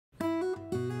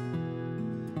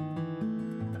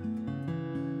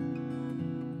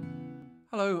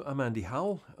Hello, I'm Andy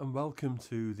Howell and welcome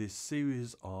to this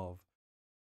series of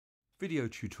video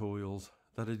tutorials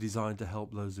that are designed to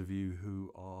help those of you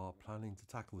who are planning to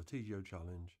tackle the TGO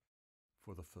Challenge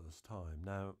for the first time.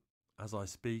 Now, as I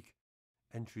speak,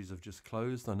 entries have just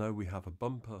closed. I know we have a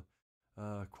bumper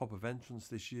crop of entrants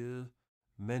this year,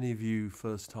 many of you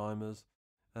first timers,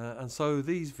 and so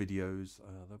these videos,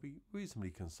 they'll be reasonably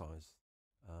concise,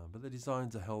 but they're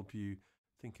designed to help you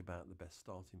think about the best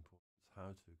starting points, how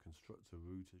to construct a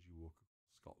route as you walk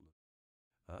across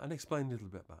Scotland, and explain a little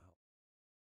bit about it.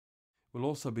 We'll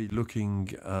also be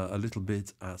looking a little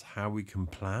bit at how we can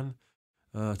plan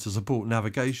to support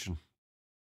navigation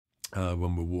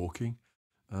when we're walking.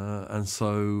 And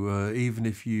so even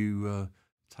if you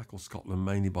tackle Scotland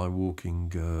mainly by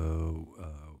walking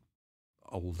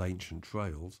old ancient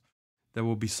trails, there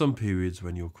will be some periods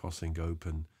when you're crossing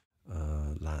open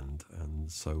land.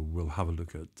 And so we'll have a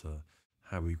look at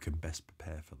how we can best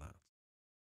prepare for that.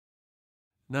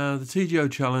 Now, the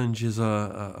TGO Challenge is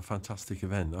a fantastic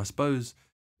event. I suppose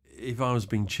if I was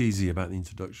being cheesy about the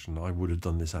introduction, I would have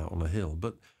done this out on a hill,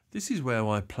 but this is where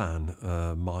I plan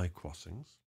my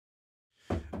crossings.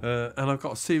 And I've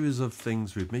got a series of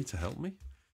things with me to help me.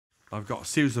 I've got a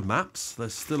series of maps.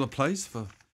 There's still a place for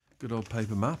good old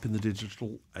paper map in the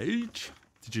digital age.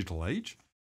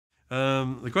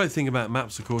 The great thing about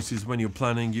maps, of course, is when you're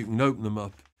planning, you can open them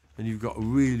up and you've got a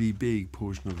really big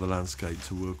portion of the landscape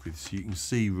to work with, so you can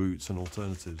see routes and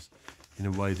alternatives in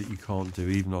a way that you can't do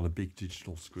even on a big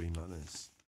digital screen like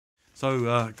this.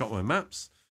 So I've got my maps.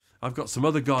 I've got some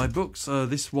other guidebooks.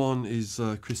 This one is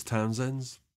Chris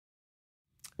Townsend's.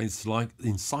 It's like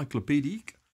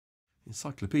encyclopedic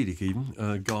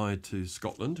even, guide to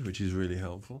Scotland, which is really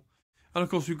helpful. And of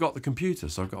course we've got the computer,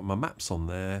 so I've got my maps on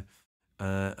there,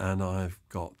 and I've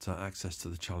got access to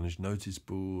the challenge notice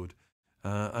board,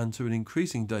 and to an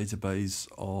increasing database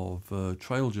of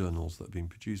trail journals that have been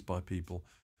produced by people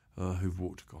who've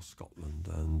walked across Scotland.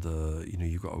 And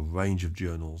you've got a range of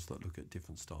journals that look at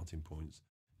different starting points,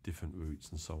 different routes,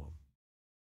 and so on.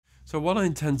 So what I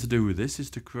intend to do with this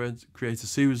is to create a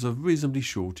series of reasonably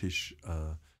shortish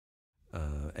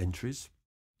entries.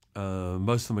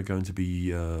 Most of them are going to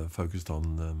be focused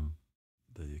on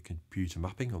the computer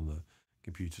mapping on the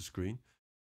computer screen.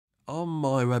 On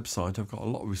my website, I've got a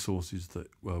lot of resources that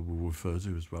we'll refer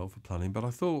to as well for planning, but I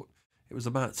thought it was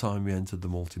about time we entered the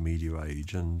multimedia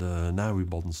age, and now with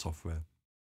modern software,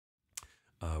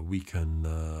 we can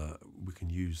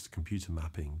use computer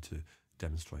mapping to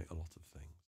demonstrate a lot of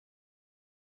things.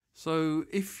 So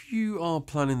if you are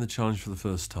planning the challenge for the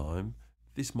first time,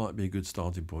 this might be a good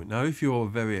starting point. Now, if you're a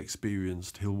very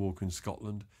experienced hill walker in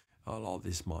Scotland, a lot of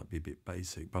this might be a bit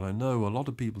basic, but I know a lot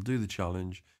of people do the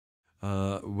challenge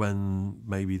when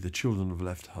maybe the children have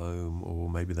left home or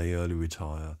maybe they early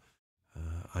retire.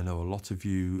 I know a lot of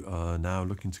you are now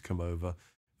looking to come over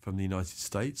from the United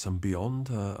States and beyond,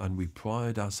 and we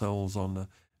pride ourselves on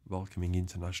welcoming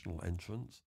international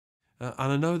entrants. And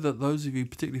I know that those of you,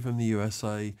 particularly from the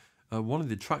USA, one of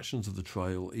the attractions of the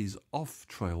trail is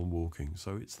off-trail walking.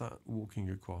 So it's that walking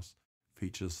across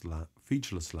featureless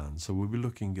land. So we'll be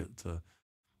looking at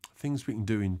things we can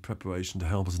do in preparation to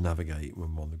help us navigate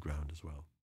when we're on the ground as well.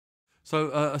 So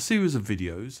a series of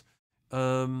videos.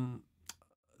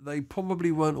 They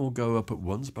probably won't all go up at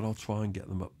once, but I'll try and get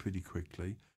them up pretty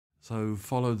quickly. So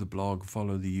follow the blog,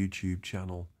 follow the YouTube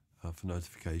channel for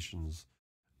notifications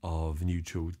of new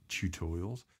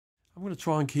tutorials. I'm going to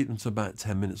try and keep them to about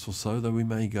 10 minutes or so, though we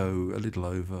may go a little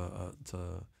over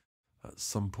at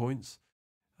some points.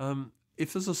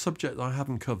 If there's a subject I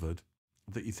haven't covered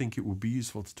that you think it would be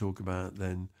useful to talk about,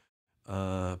 then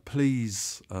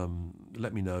please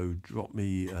let me know. Drop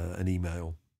me an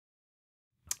email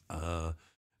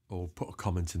or put a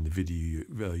comment in the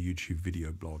YouTube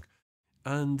video blog.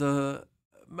 And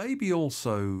maybe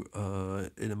also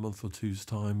in a month or two's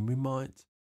time, we might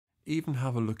even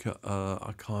have a look at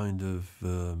a kind of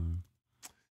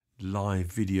live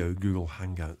video Google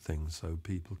Hangout thing, so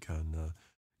people can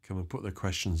come and put their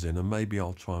questions in, and maybe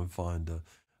I'll try and find a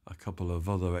couple of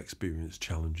other experienced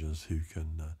challengers who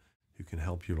can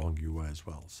help you along your way as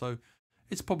well. So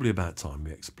it's probably about time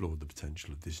we explored the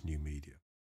potential of this new media.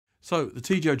 So the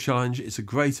TGO Challenge is a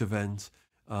great event.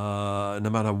 No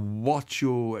matter what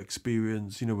your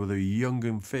experience, whether you're young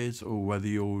and fit or whether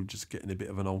you're just getting a bit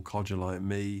of an old codger like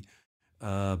me,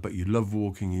 but you love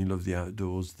walking, you love the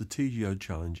outdoors, the TGO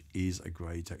Challenge is a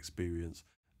great experience.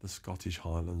 The Scottish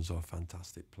Highlands are a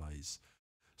fantastic place.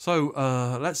 So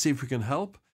let's see if we can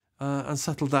help and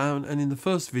settle down. And in the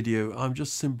first video, I'm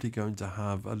just simply going to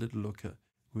have a little look at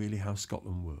really how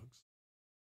Scotland works.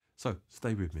 So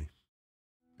stay with me.